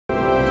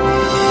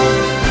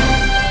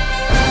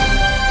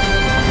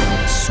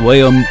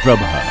Swayam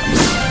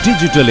Prabha.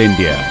 Digital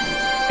India.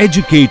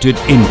 Educated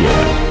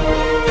India.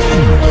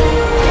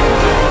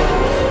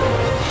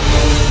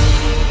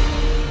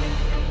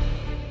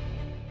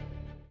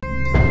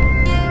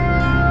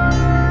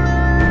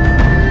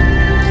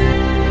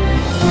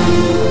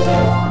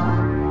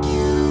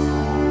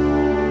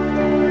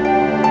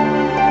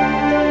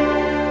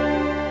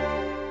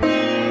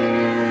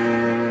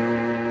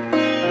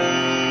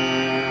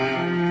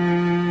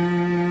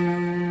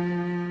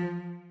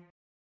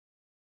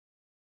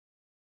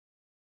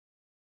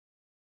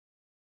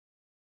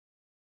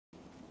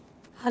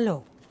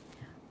 Hello,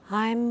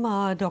 I'm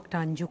Dr.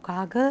 Anju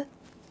Kagal,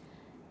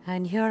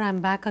 and here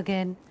I'm back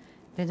again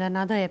with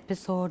another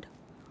episode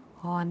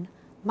on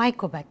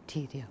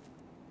mycobacteria.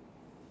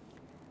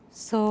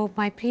 So,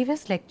 my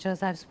previous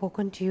lectures I've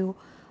spoken to you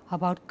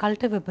about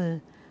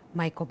cultivable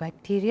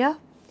mycobacteria,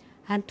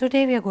 and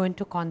today we are going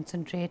to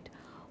concentrate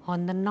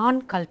on the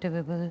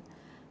non-cultivable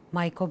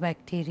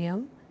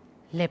Mycobacterium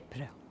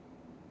lepra.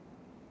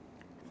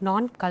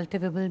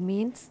 Non-cultivable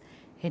means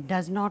it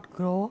does not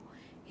grow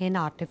in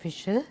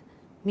artificial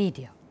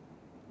media.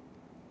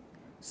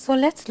 So,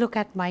 let us look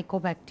at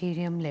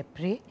Mycobacterium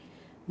leprae,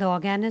 the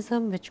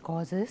organism which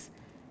causes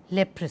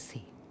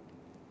leprosy.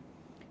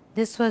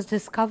 This was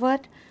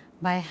discovered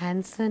by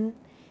Hansen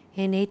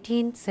in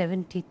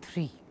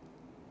 1873.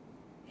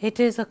 It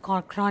is a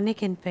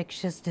chronic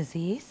infectious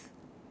disease,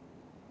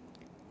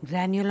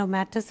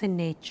 granulomatous in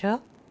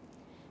nature,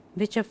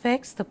 which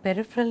affects the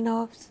peripheral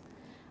nerves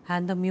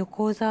and the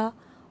mucosa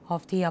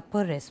of the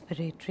upper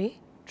respiratory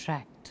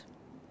tract.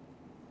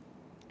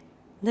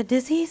 The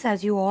disease,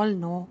 as you all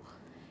know,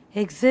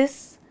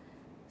 exists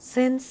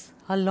since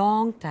a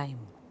long time.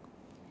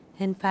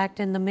 In fact,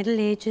 in the Middle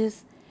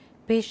Ages,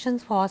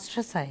 patients were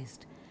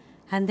ostracized,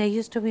 and there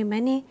used to be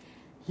many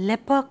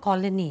leper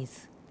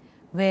colonies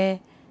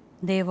where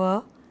they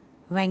were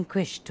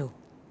vanquished to.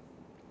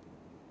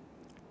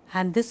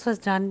 And this was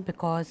done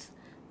because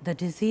the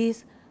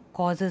disease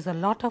causes a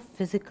lot of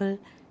physical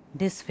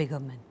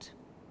disfigurement.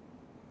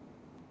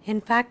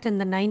 In fact, in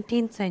the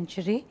 19th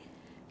century,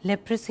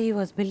 leprosy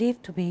was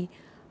believed to be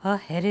a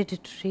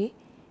hereditary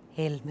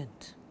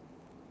ailment.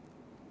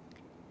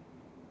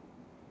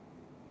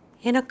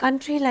 In a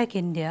country like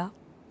India,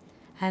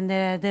 and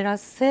there are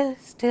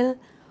still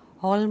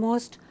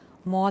almost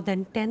more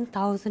than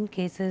 10,000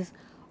 cases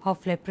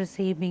of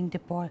leprosy being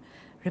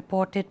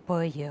reported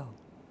per year,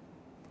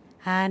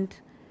 and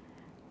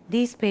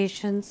these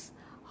patients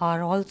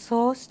are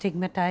also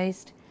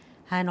stigmatized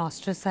and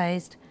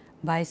ostracized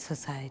by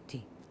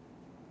society.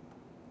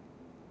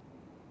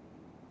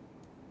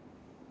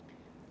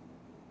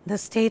 The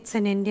states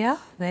in India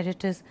where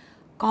it is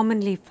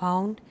commonly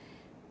found,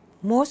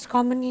 most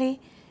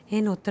commonly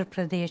in Uttar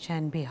Pradesh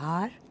and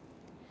Bihar,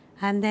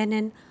 and then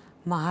in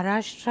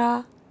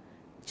Maharashtra,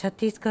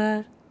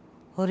 Chhattisgarh,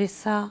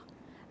 Orissa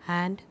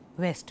and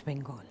West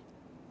Bengal.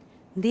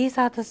 These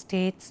are the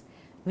states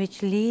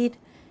which lead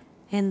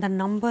in the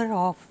number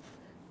of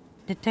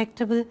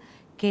detectable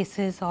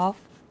cases of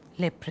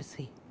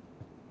leprosy.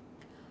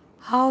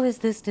 How is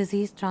this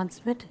disease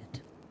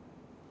transmitted?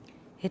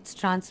 It's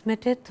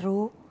transmitted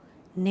through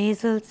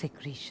nasal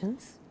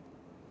secretions.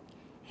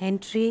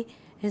 Entry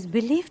is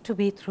believed to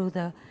be through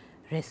the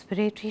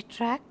respiratory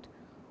tract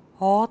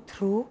or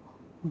through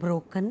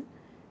broken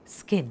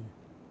skin.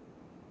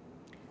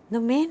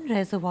 The main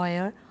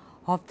reservoir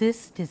of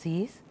this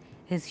disease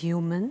is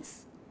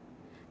humans,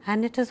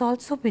 and it is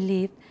also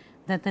believed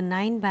that the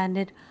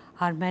 9-banded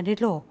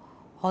armadillo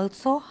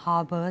also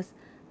harbors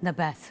the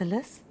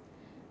bacillus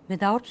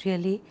without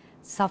really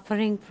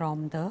suffering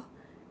from the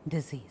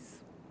disease.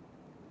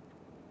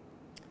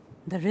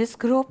 The risk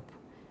group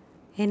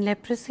in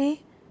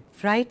leprosy,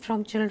 right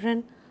from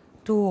children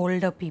to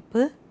older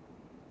people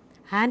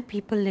and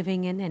people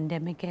living in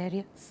endemic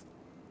areas,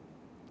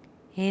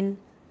 in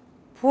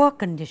poor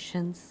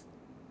conditions,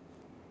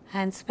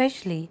 and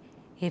especially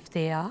if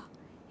they are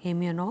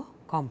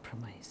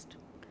immunocompromised.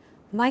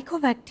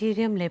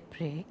 Mycobacterium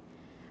leprae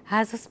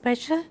has a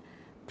special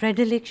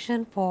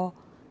predilection for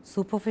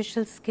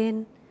superficial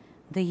skin,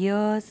 the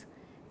ears,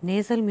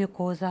 nasal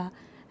mucosa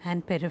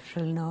and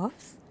peripheral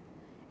nerves.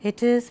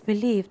 It is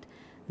believed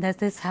that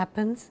this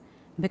happens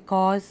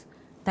because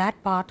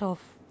that part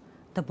of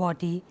the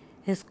body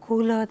is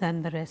cooler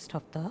than the rest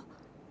of the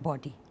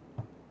body.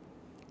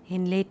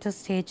 In later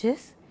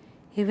stages,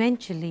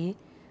 eventually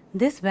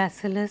this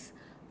bacillus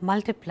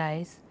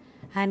multiplies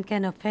and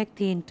can affect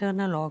the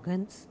internal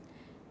organs,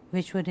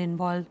 which would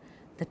involve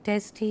the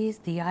testes,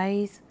 the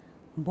eyes,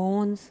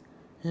 bones,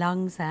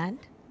 lungs and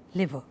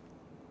liver.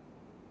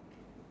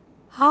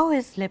 How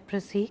is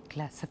leprosy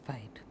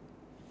classified?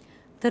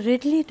 The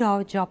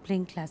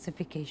Ridley-Joplin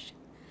classification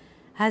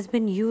has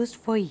been used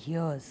for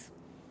years,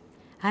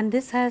 and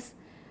this has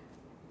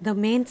the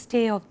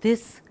mainstay of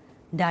this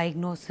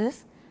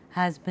diagnosis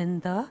has been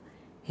the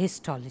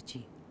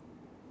histology.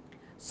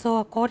 So,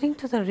 according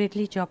to the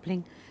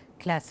Ridley-Joplin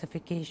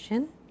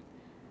classification,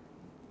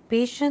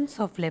 patients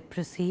of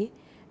leprosy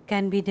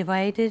can be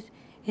divided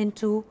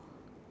into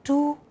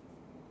two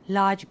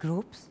large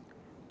groups,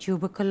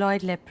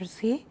 tuberculoid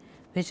leprosy,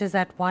 which is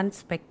at one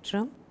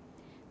spectrum.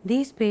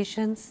 These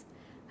patients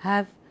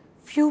have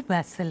few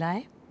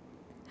bacilli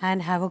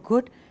and have a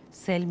good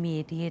cell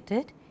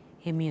mediated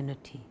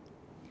immunity.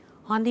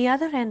 On the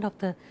other end of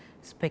the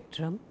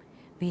spectrum,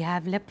 we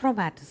have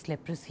lepromatous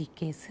leprosy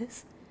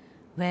cases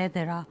where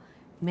there are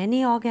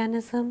many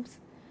organisms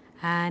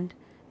and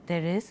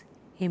there is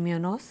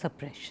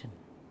immunosuppression.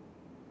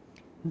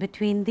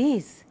 Between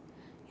these,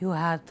 you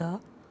have the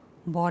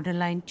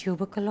borderline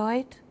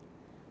tuberculoid,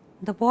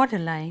 the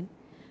borderline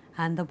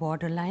and the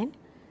borderline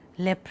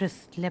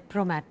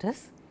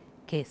lepromatous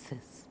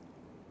cases.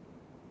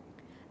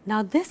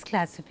 Now, this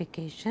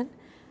classification,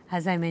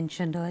 as I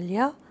mentioned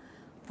earlier,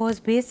 was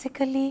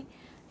basically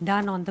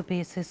done on the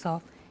basis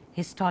of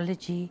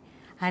histology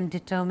and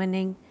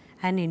determining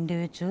an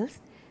individual's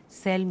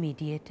cell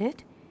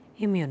mediated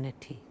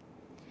immunity,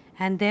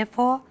 and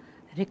therefore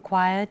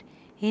required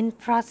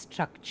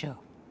infrastructure.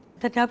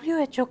 The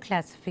WHO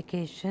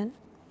classification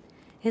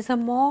is a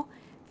more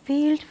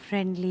field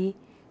friendly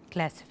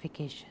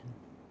classification,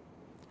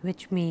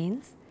 which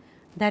means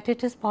that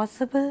it is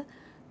possible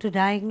to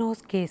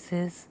diagnose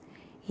cases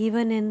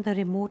even in the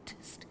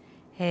remotest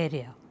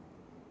area,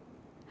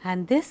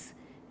 and this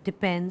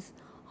depends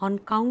on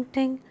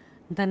counting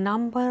the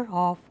number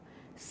of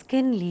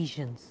skin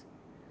lesions,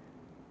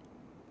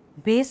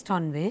 based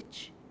on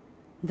which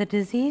the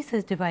disease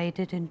is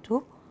divided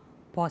into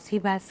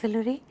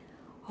paucibacillary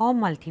or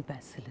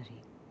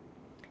multibacillary.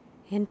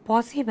 In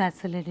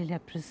paucibacillary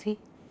leprosy,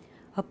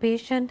 a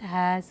patient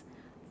has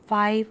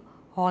 5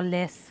 or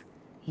less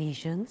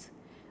lesions,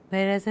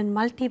 whereas in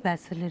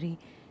multibacillary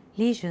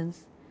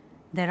lesions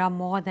there are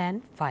more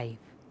than 5.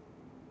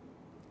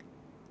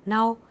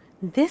 Now,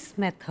 this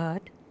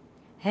method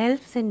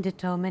helps in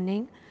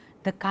determining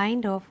the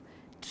kind of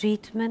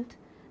treatment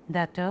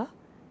that a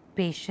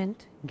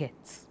patient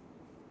gets.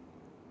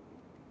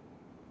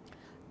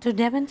 To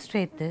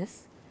demonstrate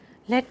this,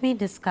 let me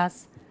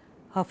discuss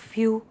a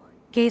few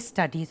case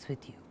studies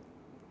with you.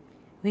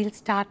 We will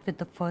start with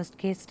the first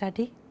case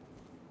study.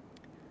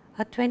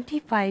 A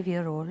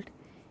 25-year-old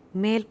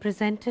male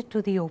presented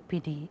to the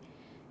OPD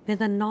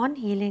with a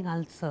non-healing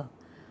ulcer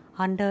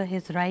under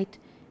his right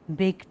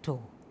big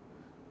toe,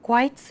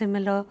 quite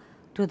similar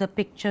to the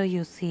picture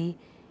you see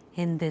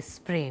in this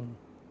frame.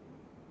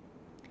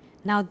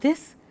 Now,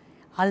 this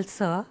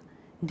ulcer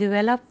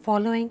developed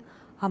following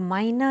a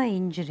minor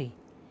injury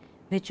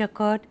which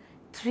occurred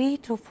 3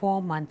 to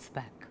 4 months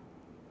back.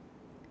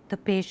 The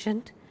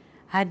patient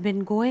had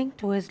been going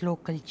to his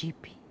local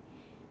GP,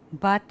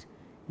 but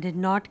did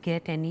not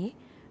get any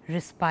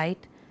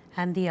respite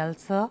and the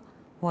ulcer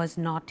was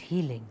not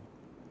healing.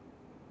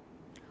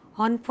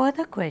 On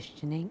further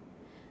questioning,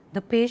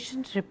 the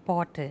patient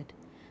reported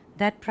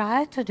that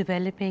prior to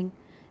developing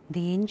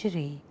the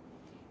injury,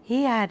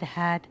 he had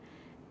had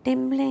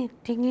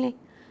tingling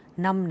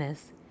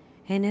numbness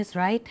in his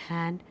right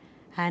hand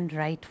and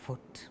right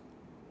foot.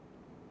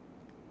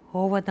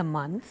 Over the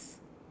months,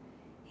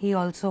 he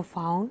also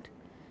found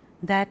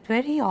that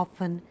very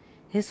often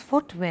his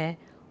footwear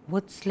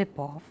would slip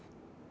off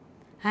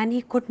and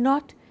he could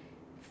not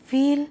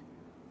feel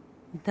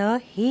the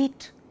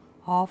heat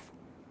of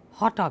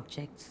hot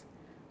objects.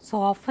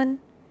 So often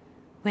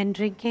when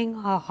drinking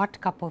a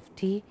hot cup of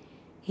tea,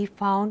 he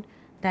found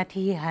that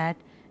he had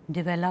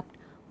developed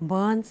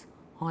burns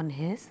on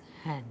his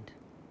hand.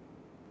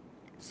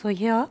 So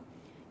here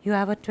you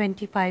have a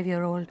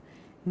 25-year-old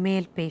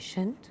male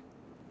patient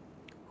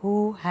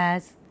who's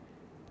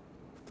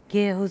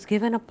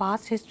given a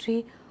past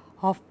history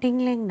of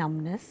tingling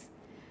numbness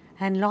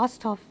and loss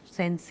of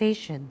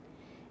sensation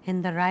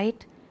in the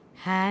right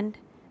hand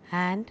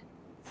and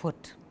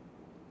foot,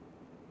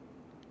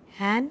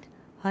 and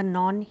a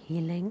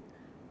non-healing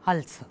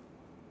ulcer.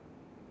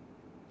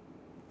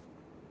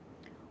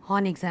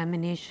 On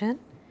examination,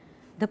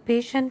 the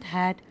patient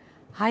had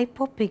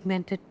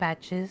hypopigmented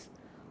patches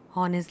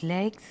on his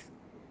legs,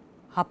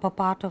 upper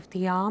part of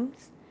the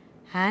arms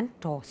and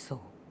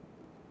torso,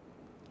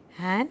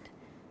 and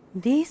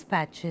these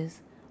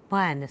patches were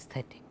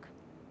anesthetic.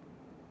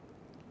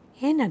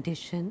 In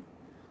addition,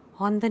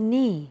 on the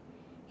knee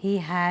he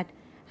had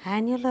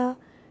annular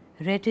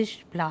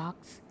reddish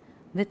plaques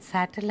with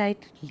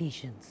satellite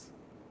lesions.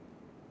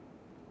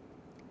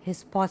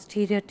 His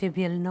posterior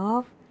tibial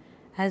nerve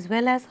as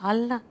well as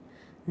ulnar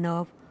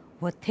nerve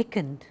were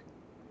thickened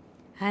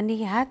and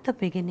he had the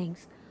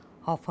beginnings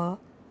of a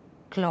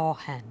claw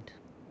hand.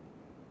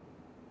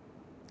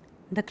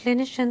 The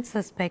clinician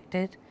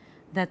suspected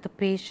that the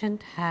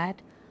patient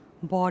had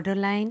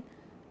borderline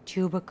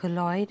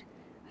tuberculoid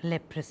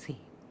leprosy,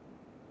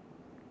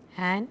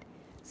 and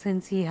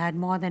since he had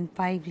more than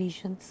 5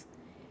 lesions,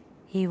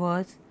 he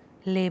was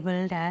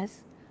labeled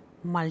as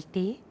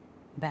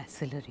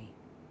multibacillary.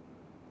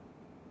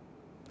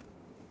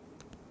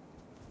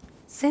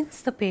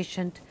 Since the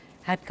patient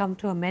had come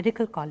to a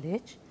medical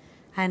college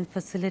and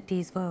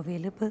facilities were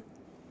available,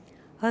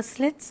 a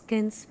slit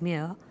skin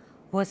smear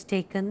was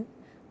taken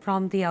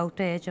from the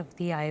outer edge of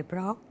the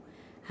eyebrow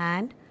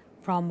and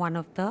from one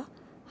of the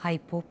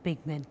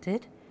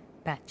hypopigmented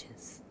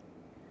patches.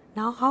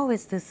 Now, how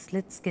is this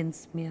slit skin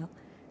smear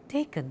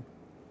taken?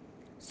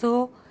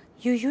 So,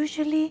 you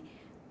usually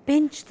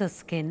pinch the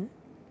skin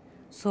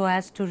so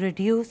as to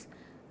reduce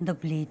the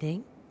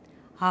bleeding,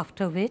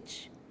 after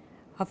which,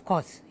 of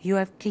course, you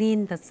have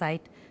cleaned the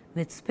site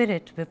with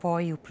spirit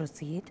before you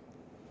proceed,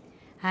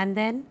 and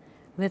then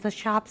with a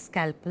sharp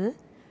scalpel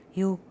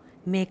you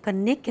make a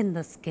nick in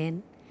the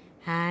skin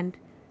and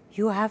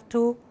you have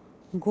to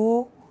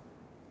go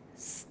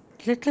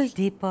little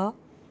deeper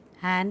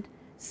and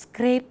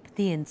scrape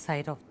the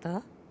inside of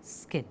the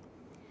skin.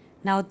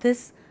 Now,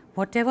 this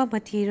whatever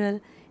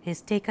material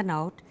is taken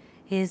out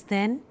is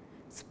then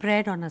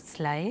spread on a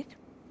slide,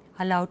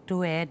 allowed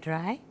to air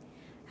dry,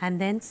 and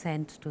then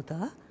sent to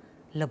the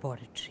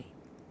laboratory.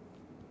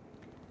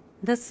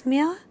 The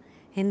smear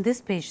in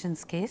this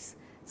patient's case,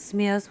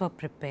 smears were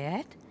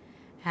prepared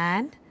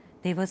and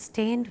they were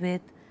stained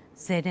with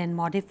Zn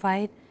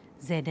modified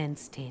Zn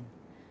stain.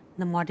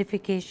 The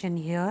modification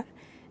here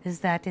is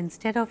that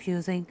instead of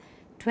using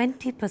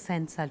 20%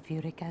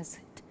 sulfuric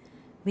acid,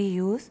 we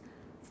use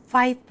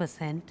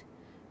 5%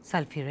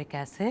 sulfuric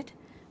acid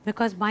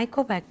because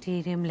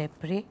Mycobacterium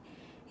leprae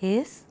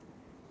is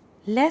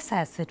less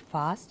acid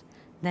fast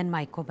than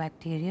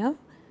Mycobacterium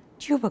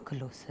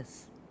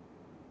tuberculosis.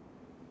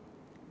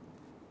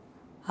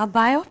 A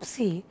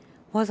biopsy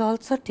was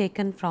also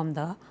taken from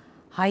the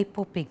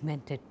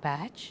hypopigmented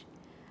patch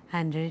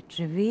and it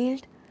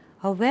revealed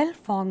a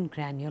well-formed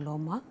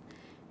granuloma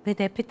with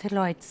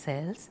epithelioid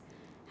cells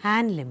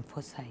and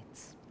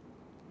lymphocytes.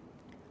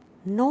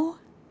 No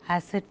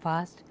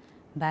acid-fast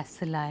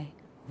bacilli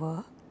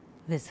were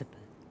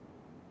visible.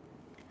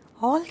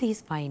 All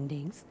these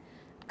findings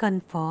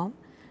confirm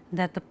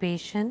that the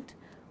patient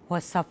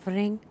was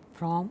suffering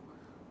from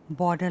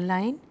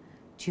borderline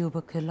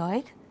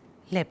tuberculoid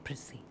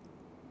leprosy.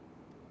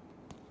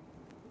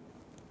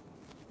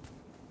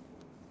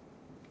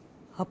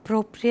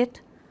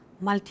 Appropriate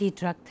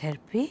multi-drug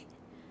therapy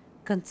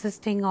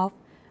consisting of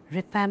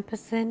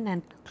rifampicin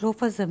and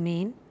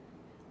clofazimine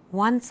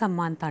once a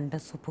month under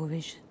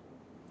supervision,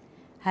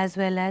 as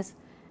well as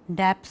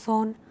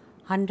dapsone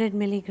 100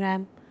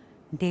 milligram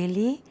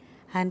daily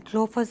and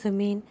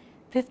clofazimine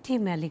 50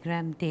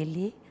 milligram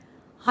daily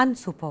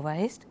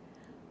unsupervised,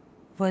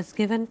 was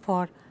given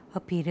for a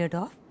period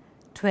of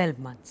 12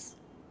 months.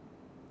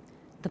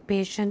 The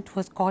patient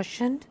was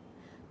cautioned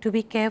to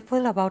be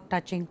careful about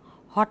touching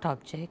hot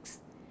objects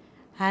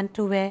and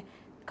to wear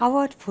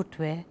covered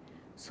footwear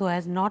so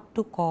as not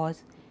to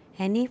cause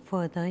any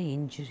further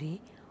injury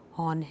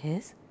on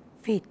his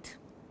feet.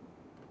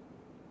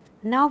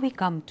 Now we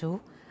come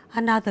to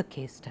another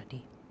case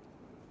study.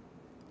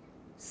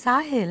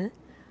 Sahil,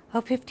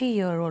 a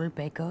 50-year-old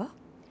beggar,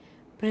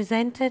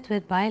 presented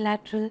with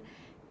bilateral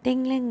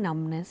tingling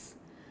numbness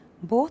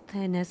both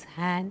in his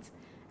hands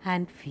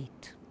and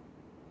feet,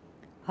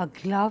 a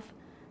glove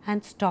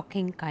and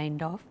stocking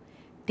kind of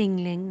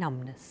tingling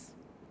numbness.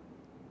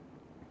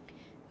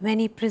 When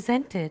he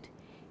presented,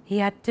 he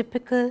had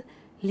typical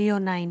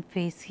leonine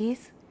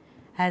facies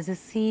as is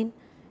seen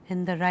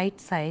in the right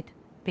side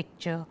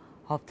picture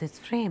of this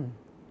frame.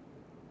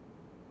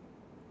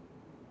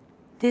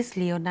 This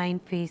leonine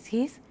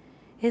facies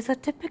is a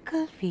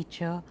typical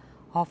feature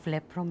of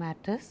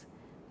lepromatous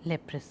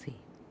leprosy.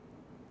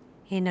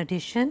 In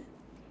addition,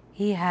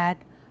 he had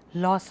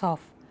loss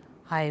of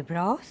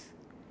eyebrows,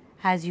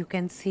 as you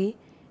can see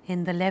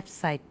in the left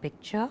side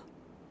picture,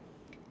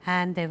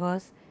 and there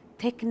was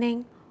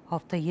thickening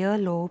of the ear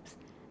lobes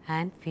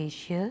and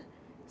facial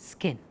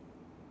skin.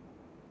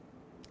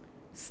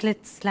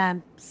 Slit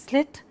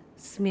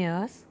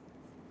smears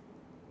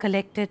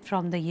collected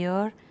from the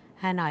ear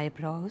and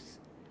eyebrows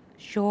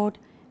showed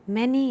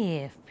many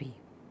AFP,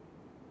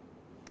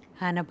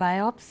 and a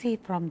biopsy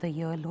from the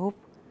earlobe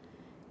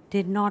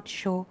did not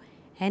show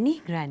any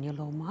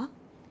granuloma,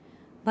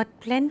 but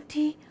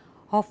plenty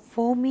of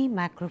foamy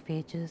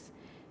macrophages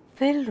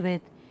filled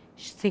with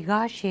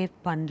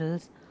cigar-shaped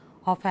bundles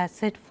of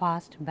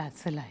acid-fast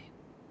bacilli.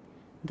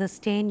 The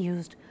stain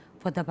used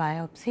for the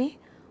biopsy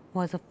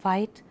was a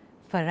white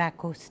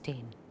Ferraco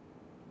stain,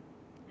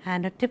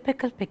 and a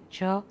typical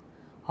picture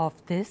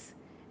of this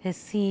is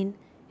seen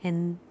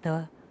in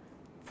the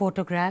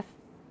photograph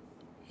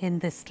in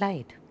this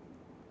slide.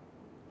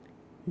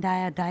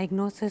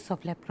 Diagnosis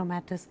of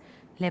lepromatous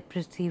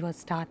leprosy was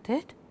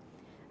started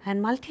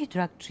and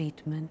multi-drug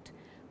treatment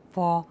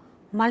for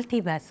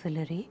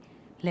multibacillary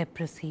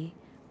leprosy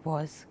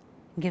was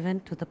given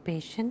to the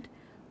patient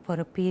for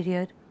a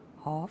period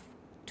of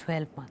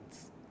 12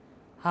 months,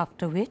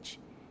 after which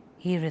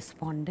he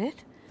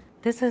responded.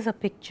 This is a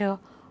picture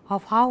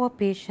of how a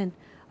patient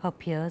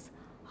appears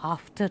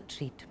after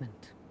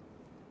treatment.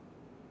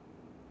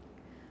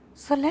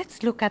 So, let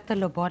us look at the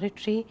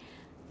laboratory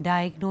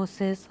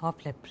diagnosis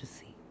of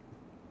leprosy.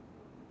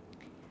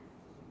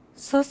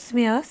 So,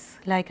 smears,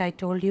 like I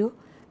told you,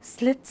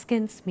 slit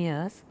skin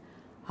smears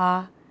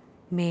are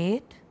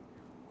made,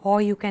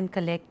 or you can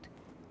collect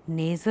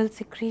nasal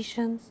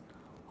secretions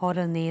or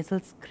a nasal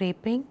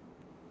scraping,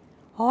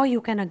 or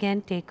you can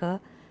again take a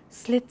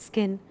slit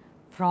skin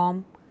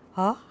from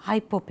a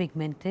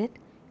hypopigmented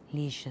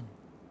lesion.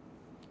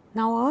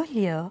 Now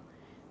earlier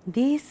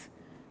these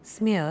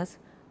smears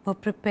were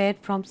prepared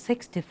from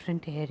 6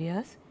 different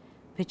areas,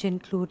 which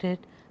included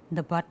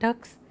the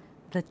buttocks,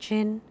 the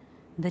chin,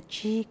 the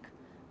cheek,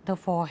 the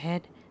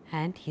forehead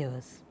and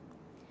ears,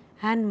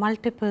 and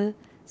multiple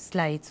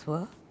slides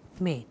were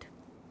made.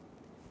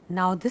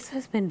 Now this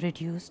has been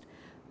reduced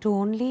to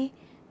only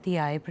the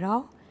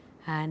eyebrow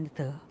and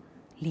the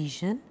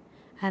lesion,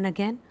 and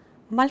again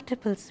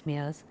multiple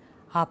smears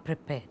are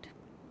prepared.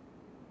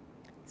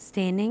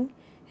 Staining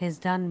is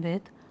done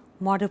with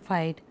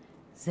modified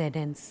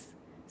Zn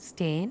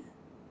stain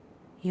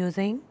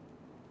using,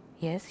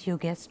 yes, you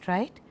guessed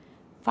right,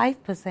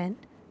 5%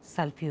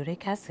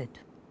 sulfuric acid.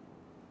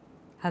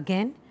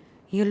 Again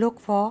you look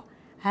for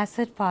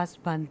acid fast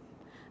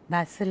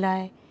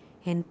bacilli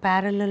in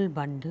parallel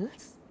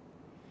bundles,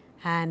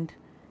 and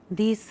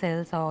these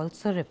cells are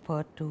also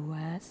referred to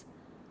as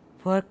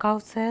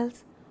Virchow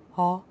cells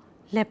or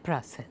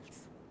lepra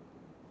cells,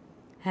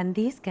 and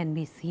these can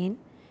be seen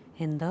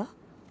in the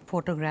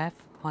photograph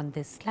on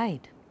this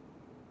slide.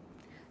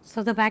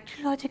 So the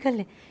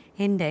bacteriological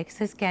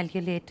index is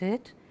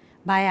calculated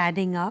by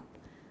adding up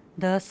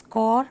the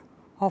score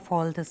of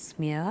all the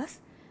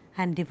smears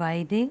and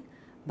dividing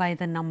by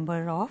the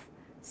number of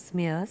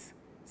smears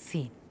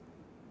seen.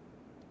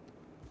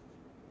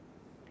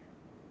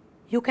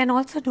 You can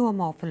also do a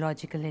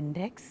morphological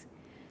index.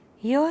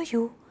 Here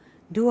you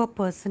do a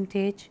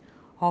percentage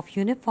of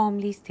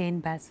uniformly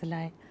stained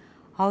bacilli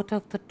out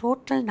of the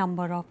total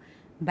number of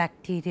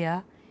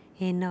bacteria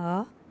in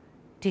a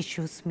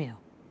tissue smear.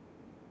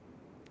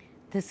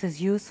 This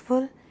is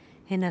useful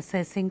in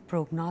assessing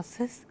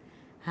prognosis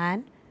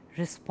and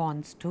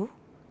response to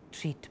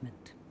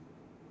treatment.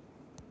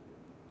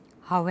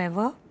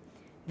 However,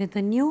 with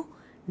the new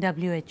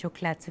WHO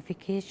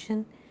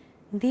classification,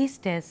 these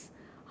tests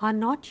are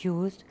not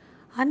used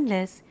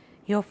unless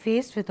you are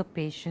faced with a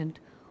patient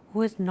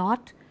who is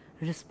not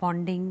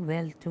responding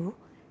well to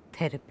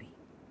therapy.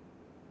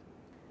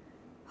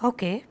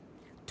 Okay,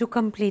 to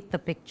complete the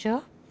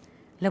picture,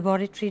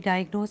 laboratory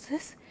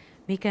diagnosis,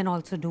 we can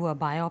also do a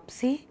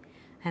biopsy,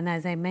 and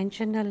as I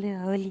mentioned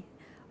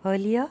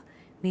earlier,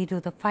 we do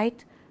the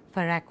Phyt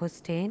Farraco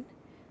stain,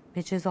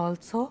 which is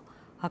also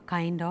a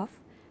kind of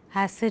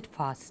acid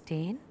fast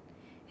stain,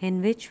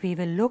 in which we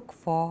will look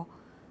for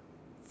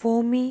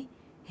foamy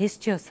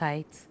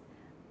histiocytes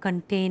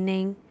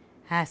containing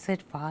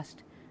acid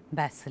fast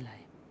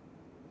bacilli.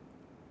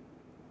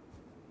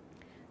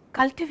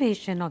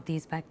 Cultivation of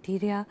these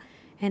bacteria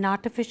in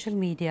artificial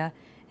media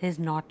is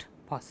not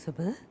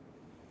possible,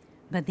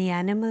 but the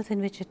animals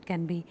in which it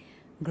can be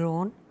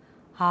grown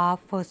are,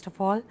 first of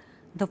all,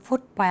 the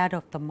foot pad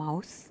of the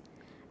mouse.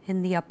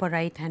 In the upper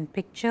right hand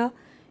picture,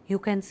 you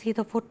can see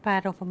the foot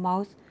pad of a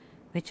mouse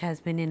which has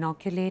been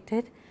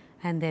inoculated,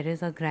 and there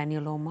is a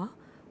granuloma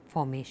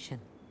formation.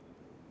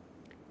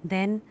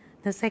 Then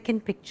the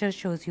second picture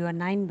shows you a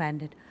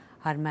 9-banded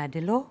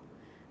armadillo,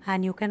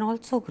 and you can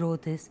also grow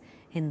this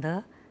in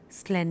the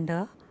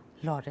slender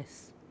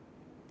loris.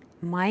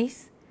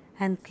 Mice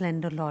and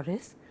slender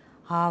loris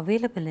are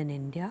available in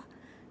India.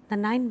 The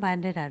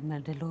 9-banded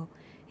armadillo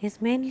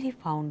is mainly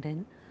found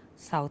in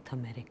South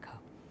America,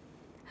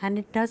 and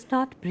it does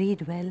not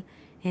breed well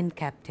in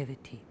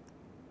captivity.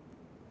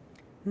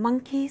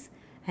 Monkeys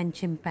and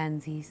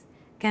chimpanzees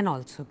can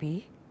also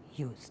be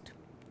used.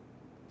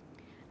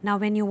 Now,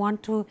 when you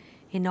want to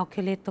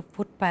inoculate the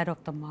foot pad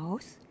of the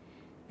mouse,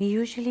 we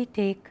usually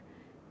take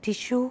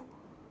tissue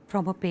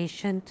from a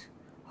patient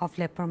of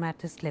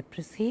lepromatous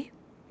leprosy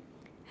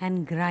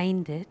and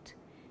grind it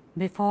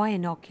before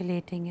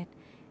inoculating it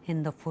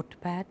in the foot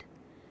pad.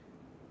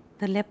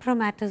 The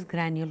lepromatous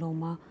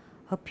granuloma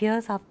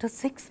appears after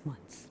 6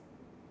 months,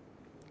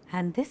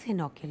 and this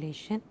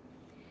inoculation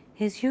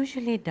is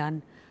usually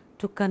done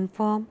to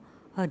confirm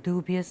a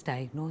dubious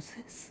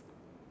diagnosis.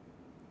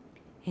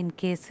 In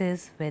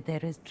cases where there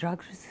is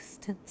drug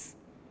resistance,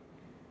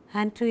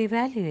 and to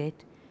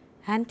evaluate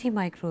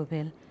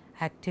antimicrobial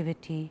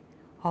activity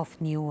of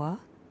newer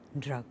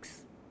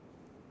drugs.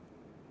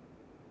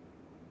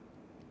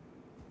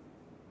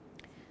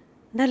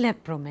 The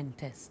Lepromin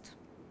test.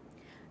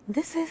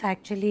 This is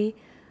actually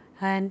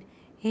an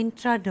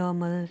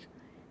intradermal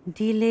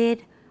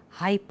delayed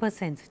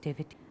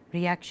hypersensitivity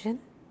reaction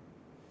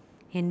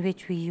in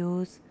which we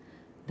use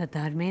the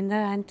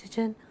Dharmendra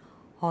antigen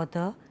or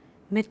the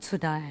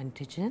Mitsuda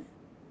antigen,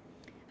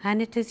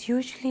 and it is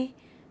usually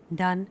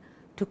done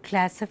to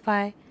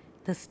classify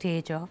the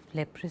stage of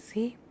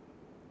leprosy.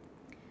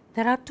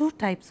 There are 2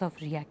 types of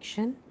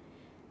reaction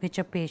which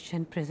a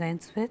patient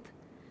presents with.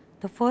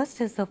 The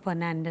first is the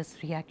Fernandez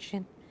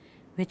reaction,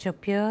 which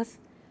appears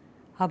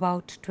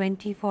about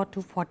 24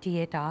 to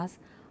 48 hours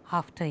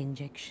after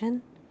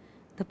injection.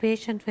 The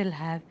patient will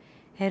have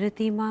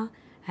erythema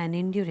and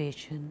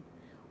induration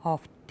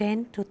of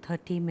 10 to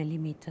 30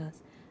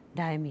 millimeters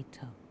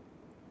diameter,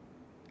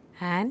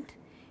 and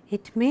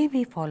it may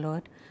be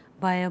followed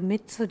by a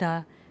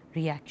Mitsuda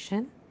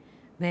reaction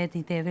where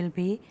there will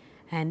be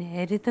an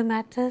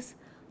erythematous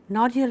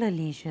nodular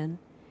lesion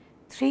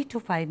 3 to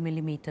 5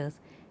 millimeters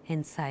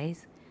in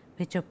size,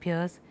 which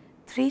appears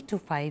 3 to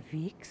 5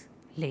 weeks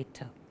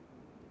later.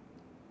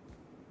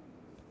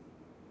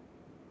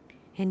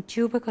 In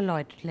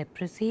tuberculoid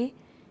leprosy,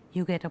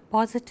 you get a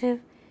positive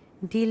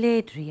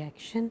delayed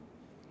reaction,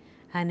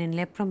 and in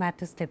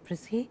lepromatous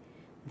leprosy,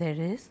 there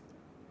is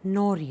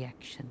no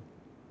reaction.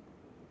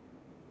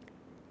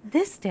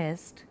 This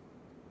test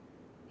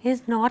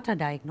is not a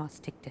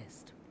diagnostic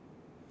test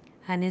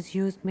and is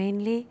used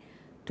mainly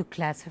to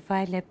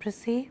classify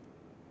leprosy,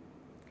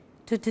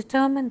 to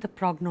determine the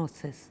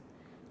prognosis,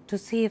 to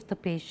see if the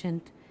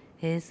patient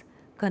is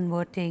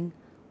converting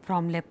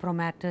from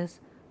lepromatous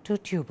to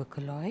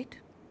tuberculoid,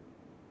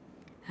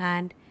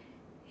 and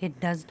it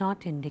does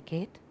not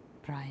indicate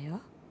prior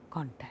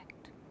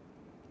contact.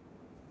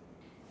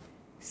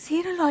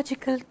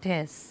 Serological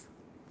tests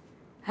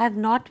have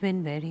not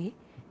been very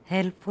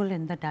helpful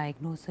in the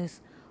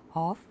diagnosis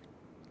of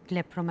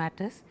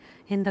lepromatous,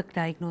 in the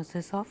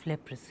diagnosis of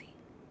leprosy.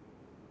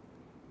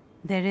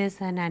 There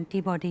is an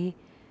antibody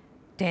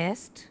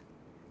test.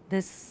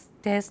 This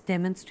test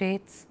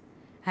demonstrates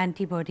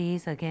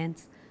antibodies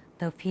against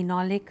the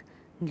phenolic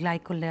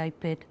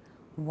glycolipid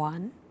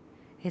 1.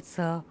 It's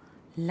a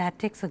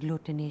latex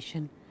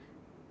agglutination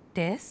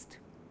test.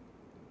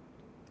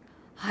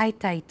 High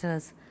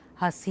titers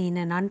are seen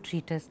in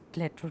untreated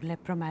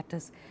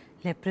lepromatous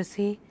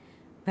leprosy,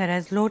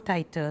 whereas low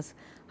titers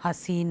are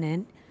seen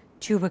in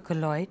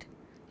tuberculoid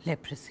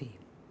leprosy.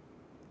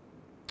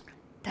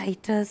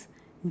 Titers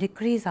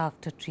decrease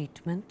after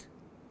treatment,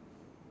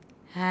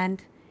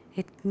 and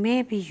it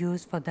may be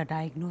used for the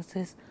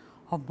diagnosis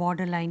of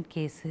borderline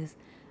cases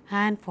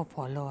and for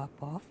follow-up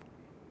of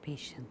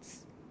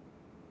patients.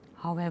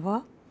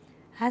 However,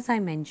 as I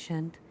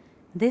mentioned,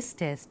 this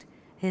test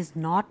is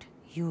not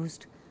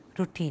used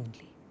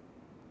routinely.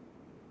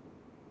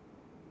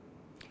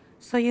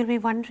 So, you will be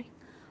wondering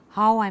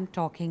how I am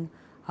talking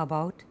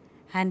about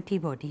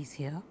antibodies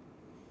here.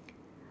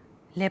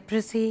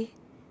 Leprosy,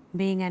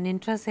 being an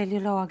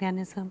intracellular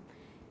organism,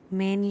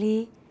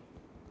 mainly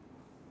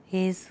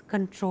is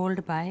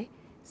controlled by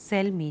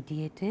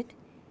cell-mediated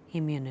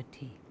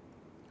immunity.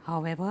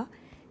 However,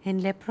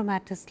 in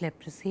lepromatous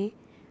leprosy,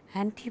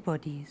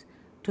 antibodies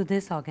to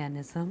this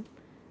organism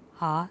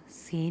are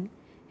seen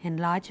in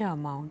larger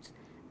amounts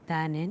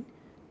than in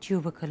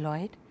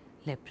tuberculoid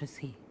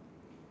leprosy,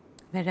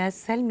 whereas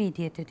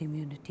cell-mediated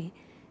immunity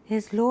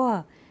is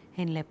lower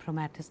in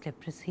lepromatous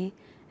leprosy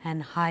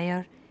and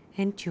higher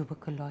in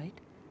tuberculoid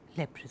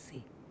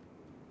leprosy.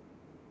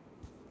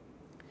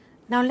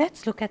 Now, let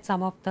us look at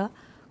some of the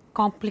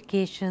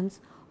complications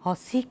or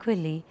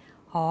sequelae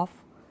of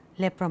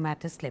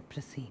lepromatous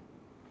leprosy.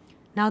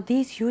 Now,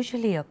 these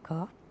usually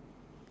occur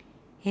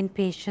in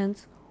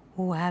patients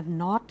who have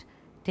not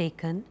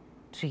taken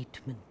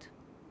treatment.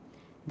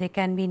 There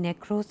can be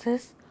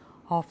necrosis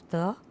of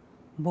the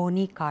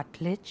bony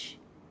cartilage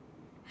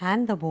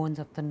and the bones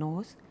of the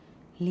nose,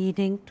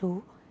 leading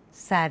to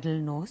saddle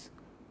nose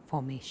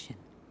formation.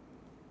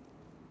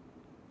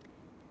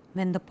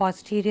 When the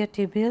posterior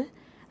tibial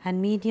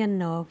and median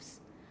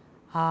nerves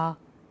are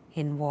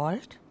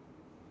involved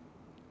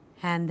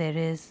and there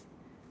is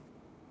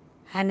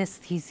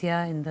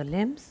anesthesia in the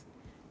limbs,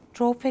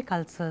 trophic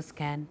ulcers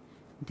can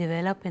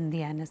develop in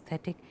the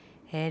anesthetic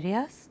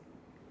areas,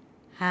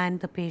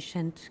 and the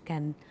patient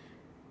can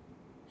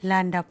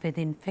land up with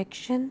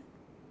infection,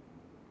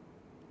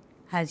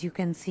 as you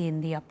can see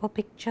in the upper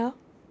picture,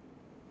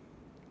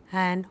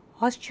 and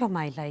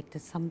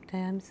osteomyelitis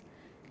sometimes,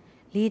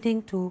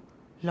 leading to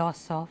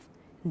loss of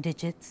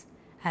digits,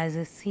 as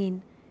is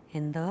seen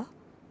in the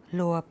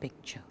lower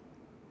picture.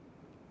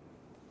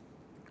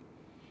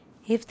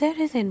 If there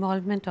is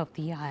involvement of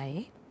the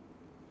eye,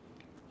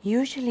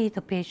 usually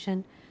the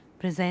patient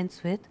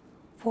presents with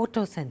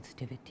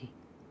photosensitivity.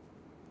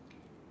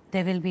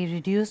 There will be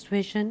reduced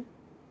vision,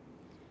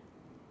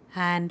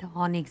 and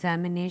on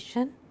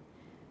examination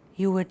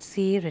you would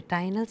see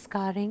retinal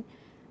scarring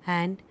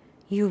and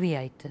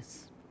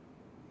uveitis.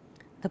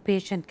 The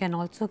patient can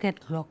also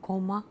get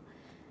glaucoma,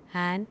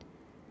 and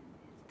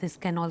this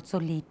can also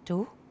lead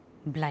to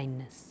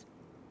blindness.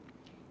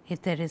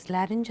 If there is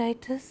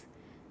laryngitis,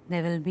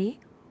 there will be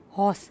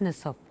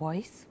hoarseness of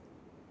voice.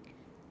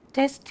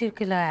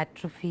 Testicular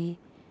atrophy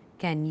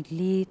can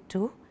lead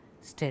to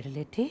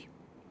sterility,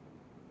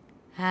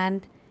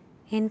 and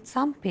in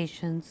some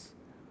patients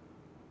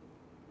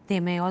they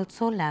may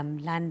also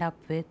land up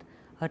with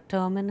a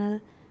terminal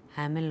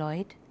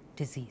amyloid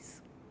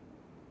disease.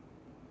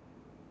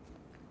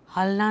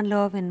 Ulnar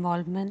nerve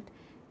involvement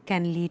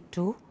can lead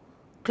to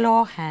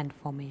claw hand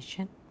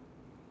formation.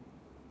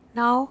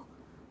 Now,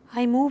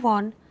 I move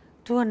on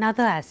to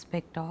another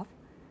aspect of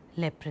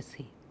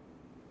leprosy,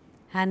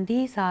 and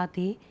these are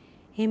the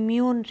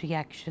immune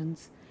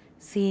reactions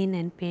seen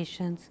in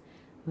patients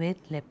with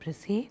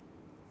leprosy.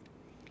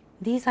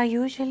 These are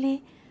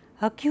usually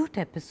acute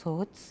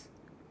episodes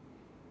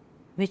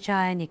which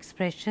are an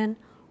expression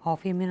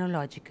of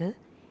immunological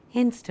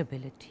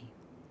instability,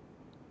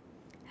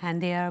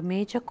 and they are a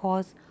major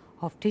cause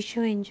of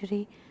tissue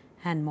injury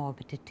and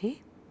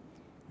morbidity.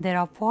 There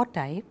are 4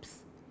 types: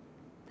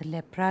 the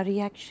lepra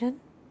reaction,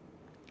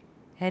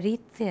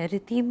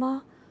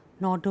 erythema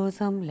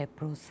nodosum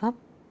leprosum,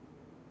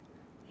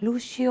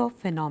 Lucio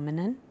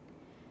phenomenon,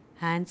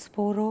 and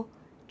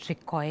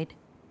sporotrichoid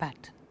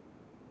pattern.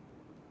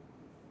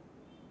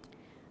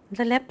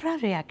 The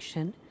lepra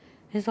reaction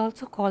is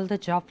also called the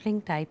Joplin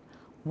type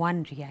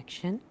 1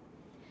 reaction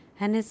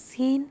and is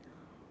seen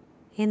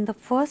in the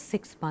first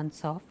 6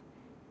 months of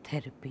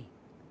therapy.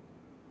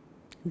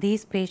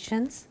 These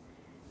patients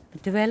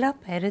develop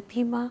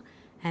erythema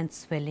and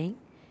swelling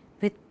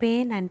with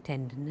pain and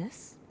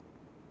tenderness,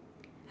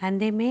 and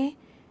they may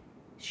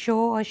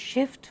show a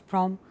shift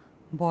from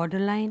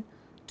borderline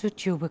to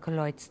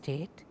tuberculoid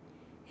state,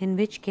 in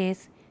which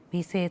case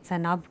we say it's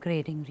an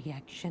upgrading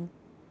reaction.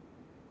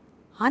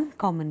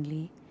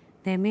 Uncommonly,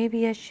 there may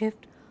be a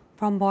shift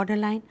from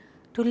borderline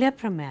to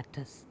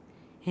lepromatous,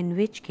 in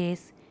which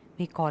case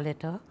we call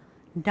it a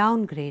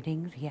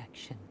downgrading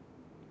reaction.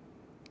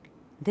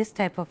 This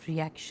type of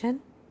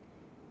reaction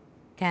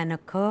can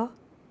occur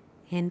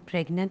in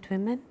pregnant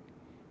women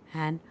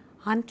and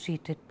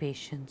untreated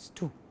patients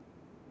too.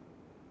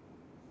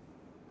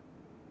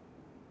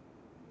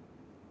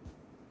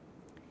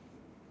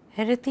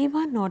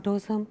 Erythema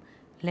nodosum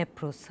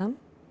leprosum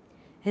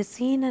is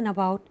seen in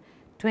about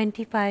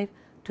 25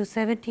 to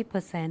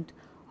 70%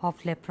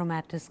 of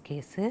lepromatous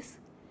cases,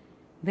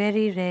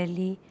 very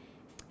rarely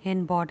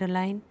in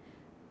borderline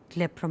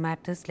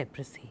lepromatous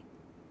leprosy.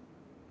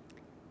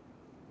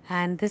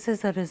 And this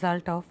is a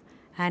result of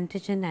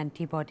antigen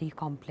antibody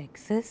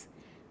complexes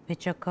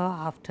which occur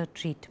after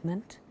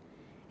treatment.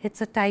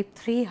 It's a type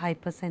 3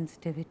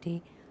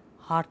 hypersensitivity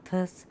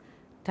Arthur's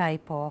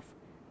type of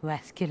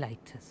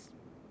vasculitis.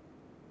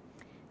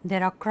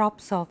 There are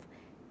crops of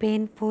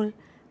painful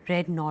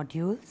red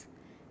nodules,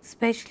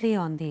 especially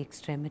on the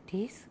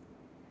extremities.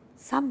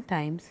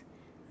 Sometimes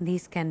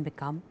these can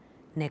become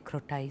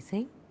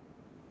necrotizing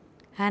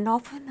and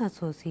often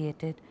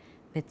associated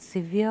with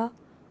severe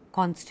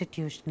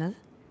constitutional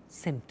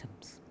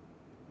symptoms.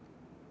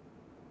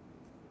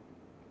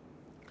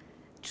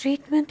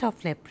 Treatment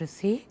of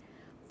leprosy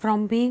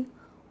from being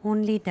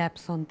only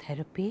dapsone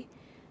therapy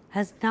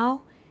has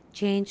now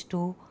changed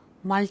to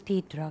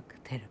multi-drug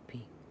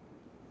therapy.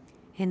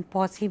 In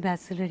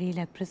paucibacillary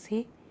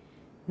leprosy,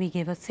 we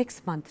give a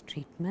 6-month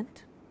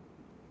treatment,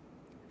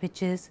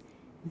 which is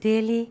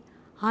daily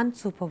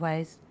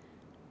unsupervised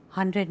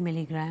 100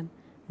 milligram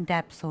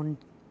dapsone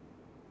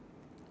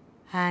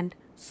and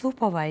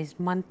supervised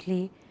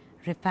monthly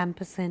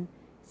rifampicin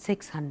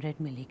 600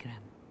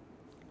 milligram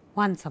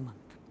once a month.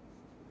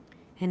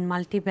 In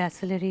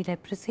multibacillary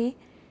leprosy,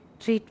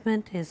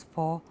 treatment is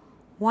for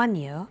 1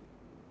 year.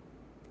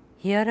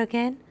 Here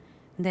again,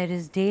 there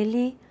is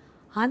daily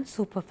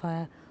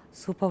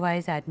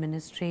unsupervised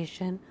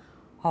administration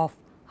of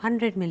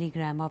 100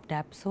 milligram of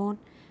dapsone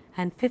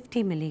and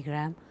 50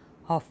 milligram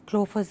of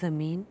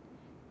clofazimine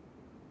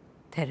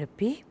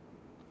therapy,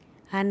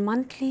 and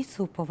monthly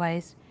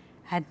supervised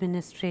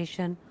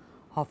administration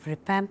of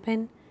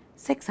rifampin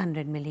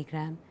 600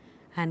 milligram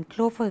and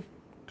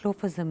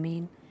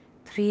clofazimine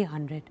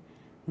 300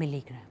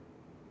 milligram.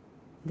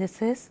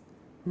 This is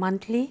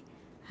monthly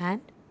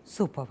and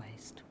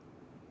supervised.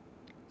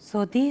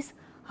 So these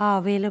are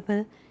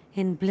available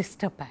in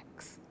blister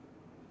packs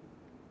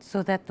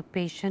so that the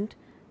patient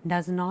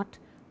does not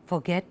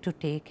forget to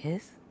take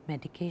his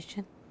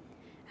medication.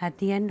 At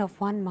the end of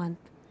 1 month,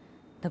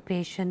 the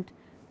patient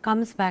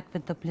comes back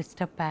with the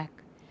blister pack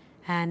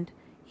and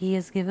he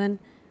is given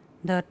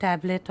the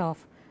tablet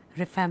of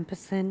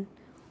rifampicin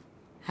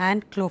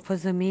and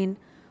clofazimine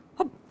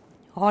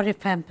or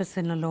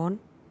rifampicin alone,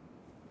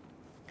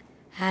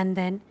 and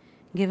then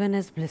given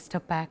his blister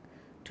pack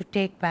to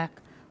take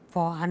back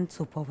for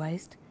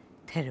unsupervised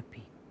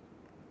therapy.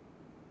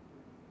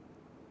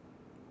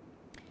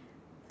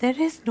 There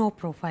is no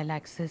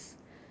prophylaxis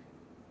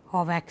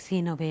or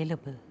vaccine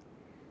available.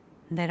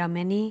 There are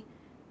many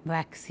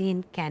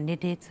vaccine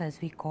candidates,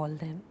 as we call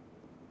them.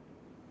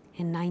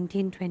 In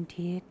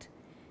 1928,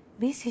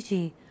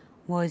 BCG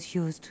was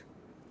used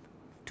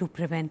to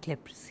prevent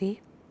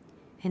leprosy.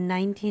 In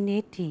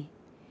 1980,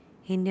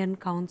 Indian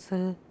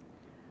Council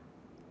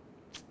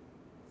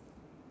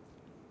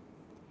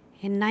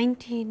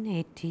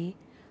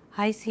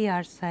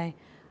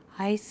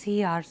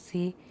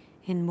ICRC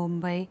in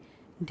Mumbai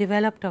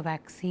developed a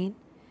vaccine.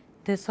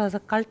 This was a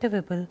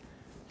cultivable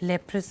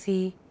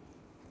leprosy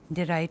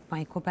derived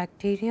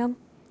mycobacterium,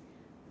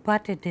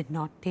 but it did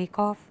not take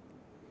off.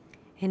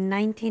 In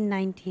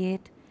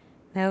 1998,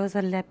 there was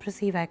a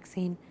leprosy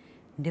vaccine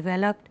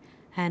developed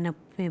and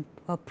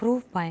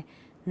approved by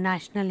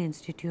National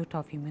Institute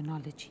of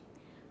Immunology.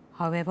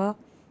 However,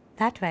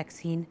 that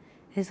vaccine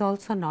is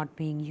also not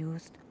being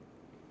used.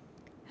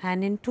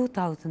 And in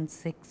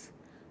 2006,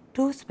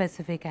 2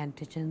 specific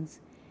antigens,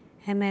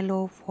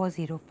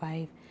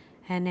 MLO405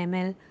 and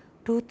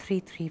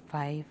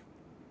ML2335,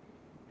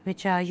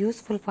 which are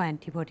useful for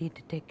antibody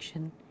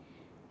detection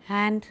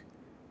and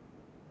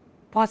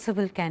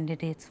possible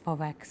candidates for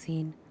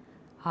vaccine,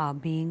 are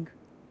being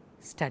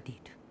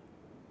studied.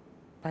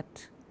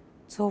 But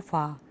so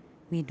far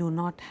we do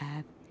not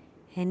have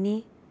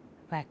any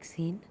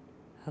vaccine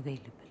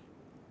available.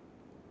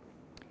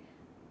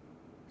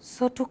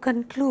 So, to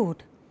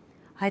conclude,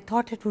 I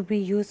thought it would be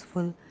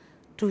useful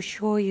to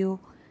show you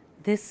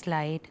this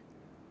slide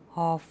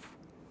of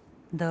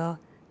the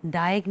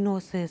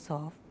diagnosis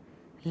of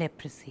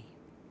leprosy.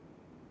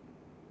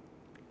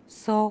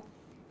 So,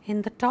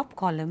 in the top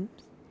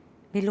columns,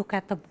 we look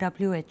at the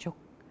WHO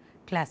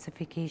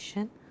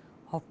classification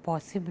of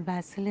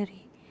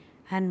paucibacillary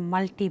and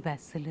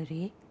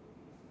multibacillary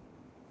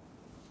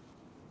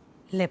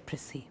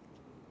leprosy.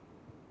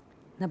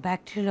 The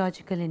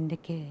bacteriological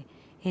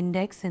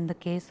index in the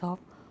case of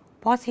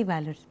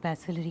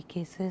paucibacillary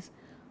cases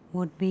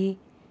would be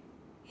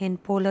in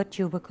polar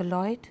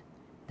tuberculoid,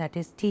 that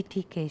is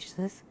TT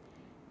cases,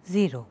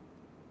 0.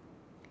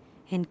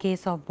 In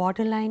case of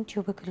borderline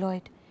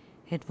tuberculoid,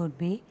 it would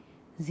be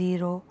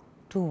 0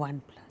 to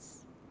 1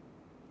 plus.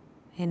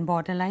 In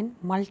borderline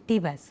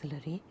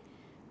multibacillary,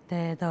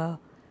 the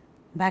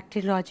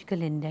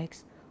bacteriological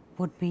index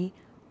would be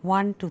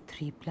 1 to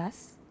 3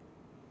 plus,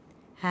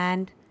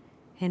 and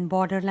in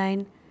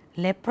borderline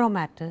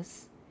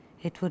lepromatous,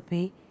 it would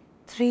be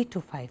 3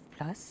 to 5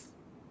 plus,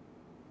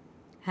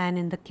 and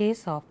in the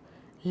case of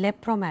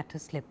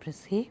lepromatous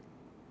leprosy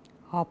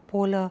or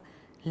polar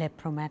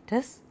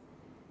lepromatous,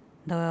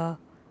 the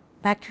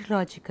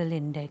bacteriological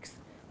index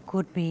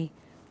could be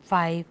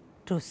 5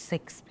 to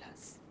 6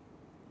 plus.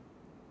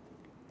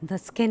 The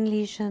skin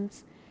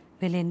lesions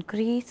will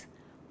increase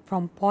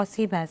from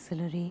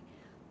paucibacillary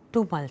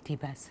to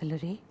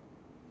multibacillary,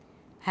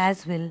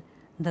 as will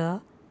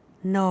the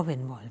nerve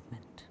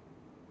involvement.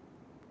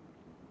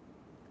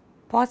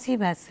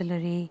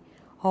 Paucibacillary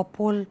or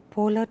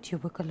polar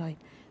tuberculoid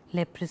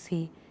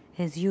leprosy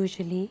is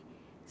usually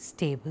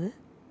stable,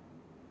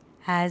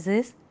 as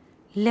is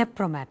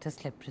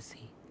lepromatous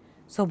leprosy.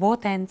 So,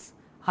 both ends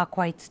are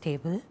quite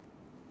stable,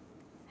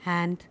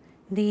 and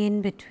the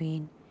in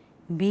between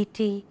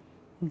BT,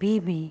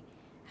 BB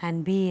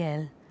and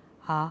BL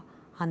are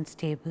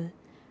unstable,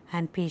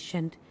 and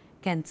patient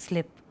can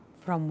slip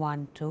from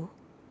one to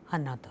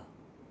another.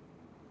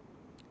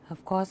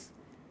 Of course,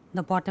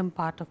 the bottom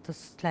part of the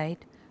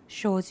slide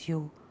shows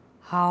you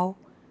how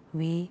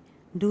we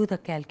do the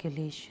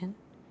calculation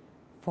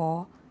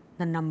for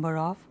the number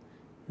of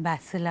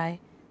bacilli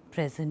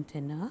present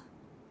in a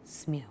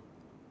smear.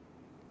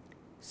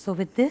 So,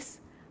 with this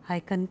I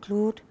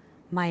conclude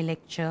my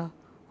lecture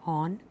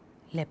on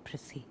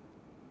leprosy.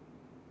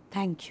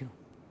 Thank you.